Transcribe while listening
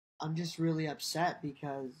I'm just really upset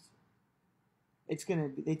because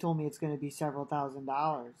they told me it's gonna be several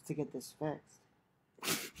 $1,000s to get this fixed.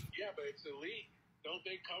 Yeah, but it's a leak. Don't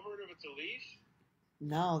they cover it if it's a leak?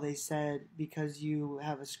 No, they said because you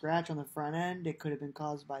have a scratch on the front end, it could have been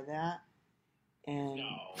caused by that. And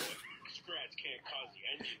no, scratch can't cause the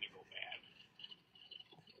engine to go bad.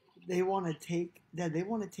 They want to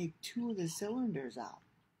take two of the cylinders out.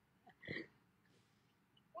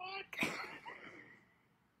 What?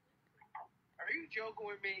 Are you joking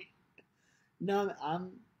with me? No,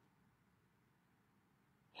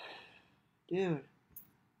 dude.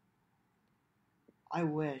 I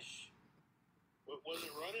wish. Was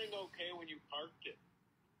it running okay when you parked it?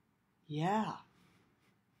 Yeah.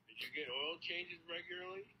 Did you get oil changes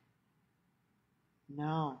regularly?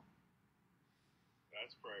 No.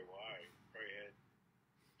 That's probably why. Probably had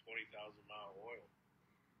 20,000-mile oil.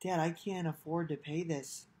 Dad, I can't afford to pay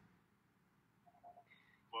this.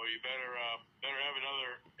 Well, you better have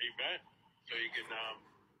another event so you can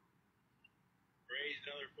raise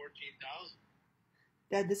another 14,000.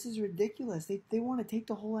 Dad, this is ridiculous. They want to take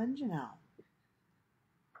the whole engine out.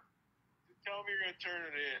 Tell them you're gonna turn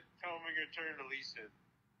it in. Tell them you're gonna turn the lease in.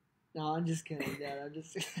 No, I'm just kidding, Dad. I'm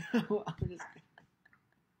just kidding. You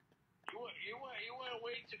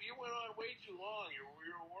went on way too long. You were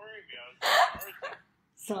worrying me.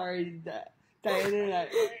 Sorry, Diana. And it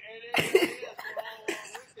is all along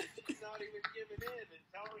with it. She's not even giving in and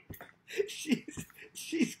telling me.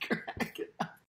 She's correct.